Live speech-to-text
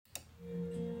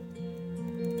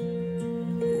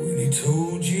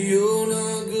told you you're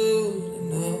not good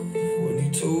enough, when he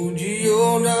told you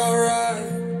you're not right,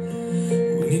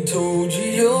 when he told you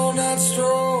you're not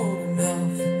strong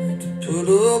enough to put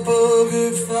up a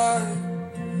good fight,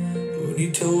 when he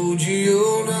told you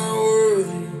you're not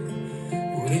worthy,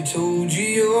 when he told you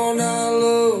you're not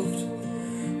loved,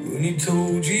 when he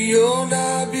told you you're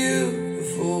not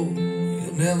beautiful,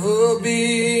 you'll never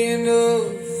be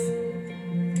enough.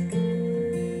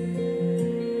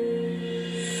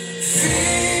 Fear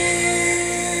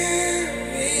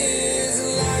is a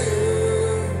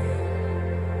liar.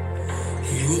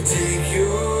 He will take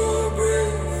your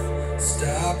breath,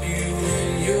 stop you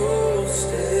in your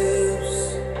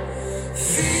steps.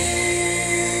 Fear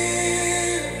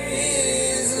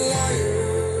is a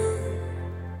liar.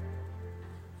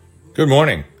 Good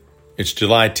morning. It's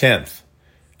July 10th,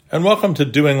 and welcome to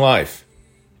Doing Life,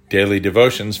 daily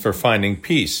devotions for finding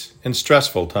peace in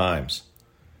stressful times.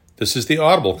 This is the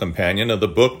audible companion of the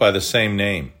book by the same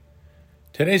name.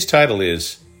 Today's title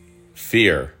is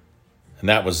Fear, and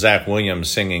that was Zach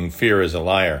Williams singing Fear is a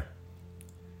Liar.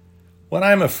 When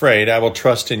I am afraid, I will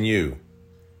trust in you.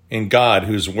 In God,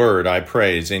 whose word I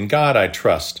praise, in God I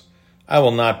trust. I will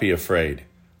not be afraid.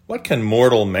 What can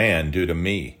mortal man do to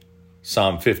me?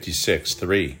 Psalm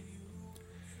 56:3.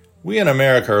 We in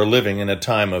America are living in a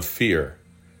time of fear.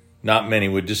 Not many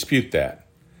would dispute that.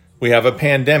 We have a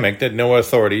pandemic that no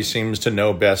authority seems to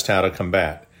know best how to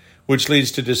combat, which leads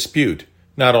to dispute,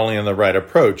 not only on the right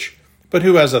approach, but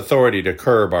who has authority to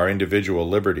curb our individual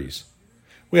liberties.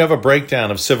 We have a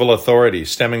breakdown of civil authority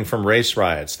stemming from race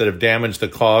riots that have damaged the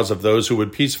cause of those who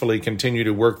would peacefully continue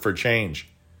to work for change.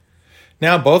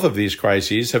 Now both of these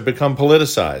crises have become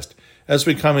politicized as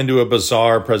we come into a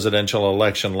bizarre presidential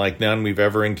election like none we've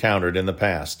ever encountered in the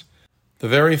past. The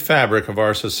very fabric of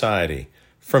our society,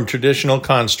 from traditional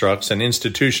constructs and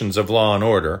institutions of law and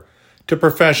order, to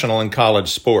professional and college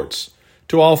sports,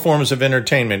 to all forms of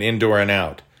entertainment indoor and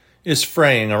out, is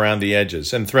fraying around the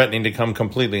edges and threatening to come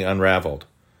completely unraveled.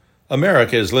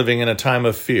 America is living in a time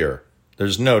of fear.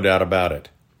 There's no doubt about it.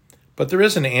 But there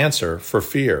is an answer for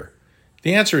fear.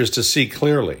 The answer is to see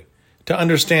clearly, to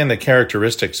understand the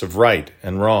characteristics of right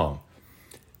and wrong,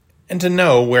 and to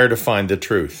know where to find the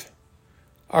truth.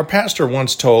 Our pastor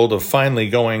once told of finally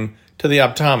going to the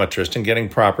optometrist and getting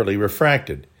properly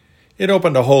refracted. It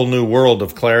opened a whole new world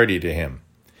of clarity to him.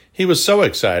 He was so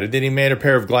excited that he made a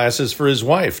pair of glasses for his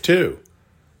wife, too.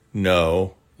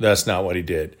 No, that's not what he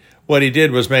did. What he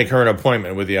did was make her an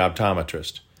appointment with the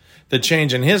optometrist. The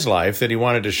change in his life that he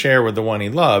wanted to share with the one he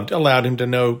loved allowed him to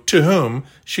know to whom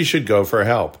she should go for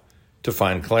help, to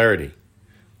find clarity.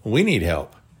 We need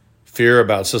help. Fear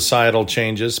about societal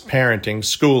changes, parenting,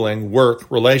 schooling, work,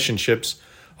 relationships,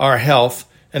 our health,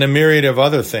 and a myriad of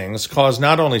other things cause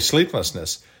not only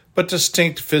sleeplessness, but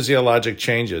distinct physiologic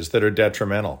changes that are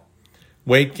detrimental.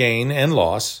 Weight gain and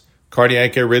loss,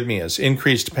 cardiac arrhythmias,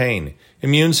 increased pain,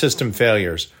 immune system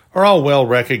failures are all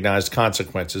well-recognized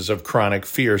consequences of chronic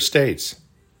fear states.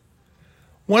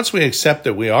 Once we accept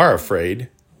that we are afraid,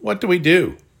 what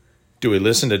do? Do we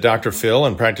listen to Dr. Phil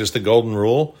and practice the golden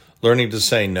rule, learning to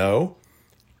say no?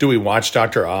 Do we watch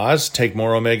Dr. Oz, take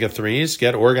more omega-3s,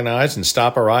 get organized, and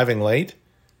stop arriving late?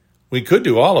 We could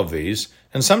do all of these,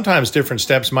 and sometimes different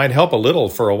steps might help a little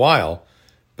for a while,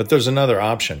 but there's another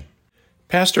option.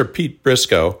 Pastor Pete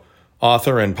Briscoe,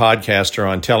 author and podcaster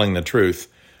on Telling the Truth,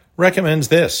 recommends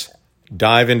this: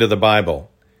 dive into the Bible.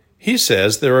 He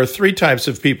says there are three types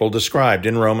of people described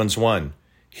in Romans 1.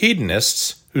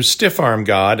 Hedonists, who stiff-arm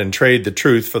God and trade the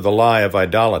truth for the lie of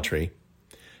idolatry.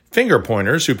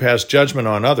 Finger-pointers, who pass judgment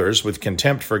on others with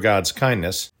contempt for God's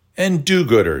kindness. And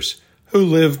do-gooders, who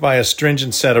live by a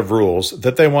stringent set of rules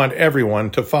that they want everyone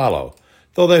to follow,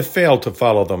 though they fail to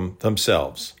follow them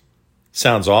themselves.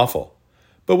 Sounds awful,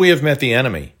 but we have met the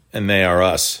enemy, and they are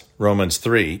us. Romans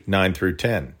 3,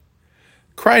 9-10.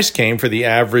 Christ came for the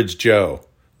average Joe,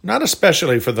 not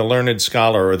especially for the learned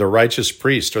scholar or the righteous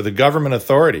priest or the government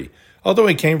authority, although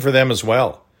he came for them as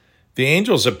well. The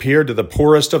angels appeared to the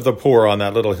poorest of the poor on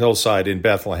that little hillside in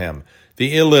Bethlehem,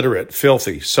 the illiterate,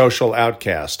 filthy, social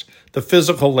outcast, the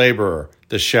physical laborer,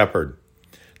 the shepherd.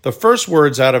 The first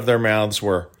words out of their mouths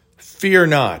were, "Fear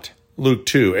not," Luke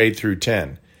 2,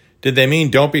 8-10. Did they mean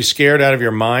don't be scared out of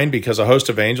your mind because a host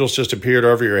of angels just appeared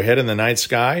over your head in the night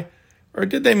sky? Or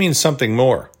did they mean something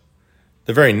more?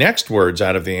 The very next words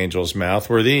out of the angel's mouth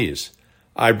were these: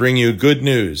 "I bring you good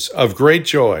news of great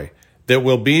joy that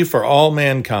will be for all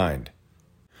mankind."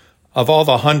 Of all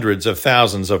the hundreds of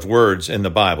thousands of words in the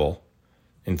Bible,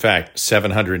 in fact,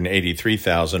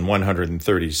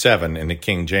 783,137 in the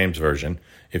King James Version,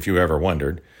 if you ever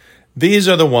wondered, these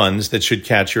are the ones that should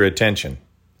catch your attention.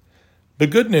 The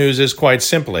good news is quite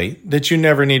simply that you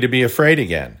never need to be afraid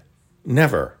again.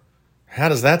 Never. How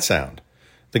does that sound?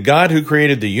 The God who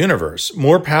created the universe,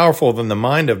 more powerful than the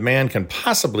mind of man can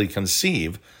possibly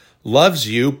conceive, loves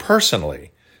you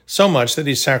personally, so much that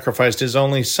he sacrificed his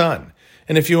only son.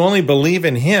 And if you only believe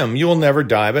in him, you will never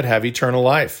die but have eternal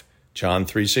life. John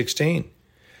 3:16.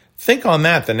 Think on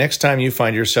that the next time you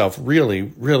find yourself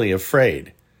really, really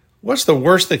afraid. What's the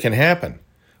worst that can happen?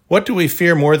 What do we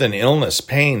fear more than illness,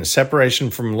 pain, separation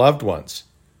from loved ones?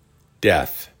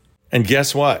 Death. And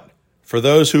guess what? For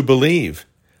those who believe,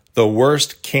 the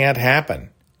worst can't happen,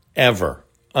 ever,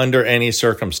 under any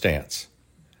circumstance.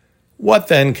 What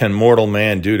then can mortal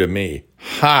man do to me?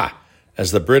 Ha!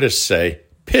 As the British say,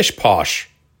 pish-posh.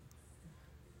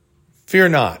 Fear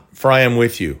not, for I am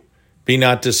with you. Be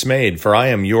not dismayed, for I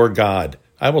am your God.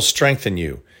 I will strengthen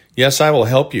you. Yes, I will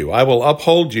help you. I will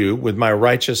uphold you with my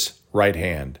righteous right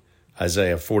hand.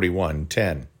 Isaiah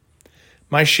 41:10.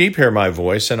 My sheep hear my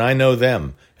voice, and I know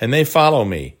them, and they follow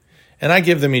me. And I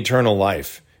give them eternal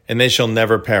life, and they shall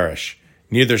never perish.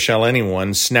 Neither shall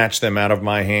anyone snatch them out of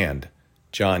my hand.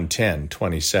 John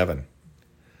 10:27.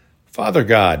 Father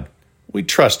God, we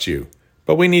trust you,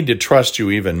 but we need to trust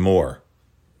you even more.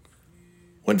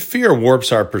 When fear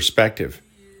warps our perspective,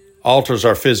 alters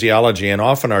our physiology and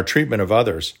often our treatment of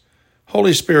others,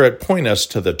 Holy Spirit, point us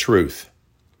to the truth.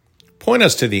 Point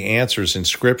us to the answers in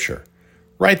Scripture,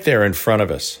 right there in front of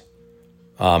us.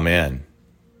 Amen.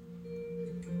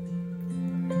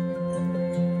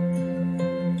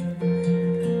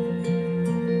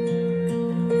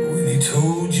 When he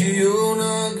told you you're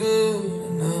not good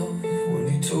enough, when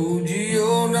he told you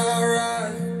you're not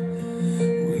right,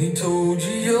 when he told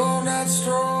you you're not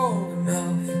strong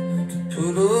enough to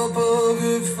put up a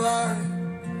good fight,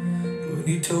 when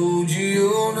he told you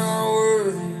you're not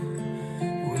worthy,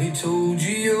 when he told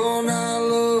you you're not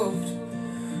loved,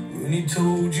 when he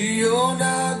told you you're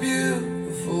not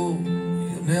beautiful,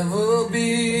 you'll never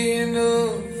be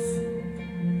enough.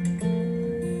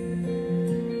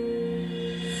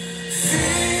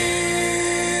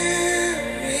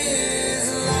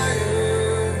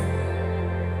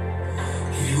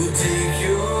 Take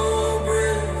your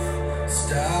breath,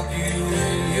 stop you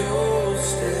in your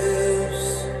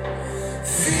steps.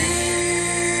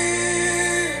 Fear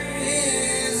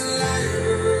is a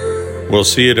liar. We'll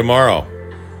see you tomorrow.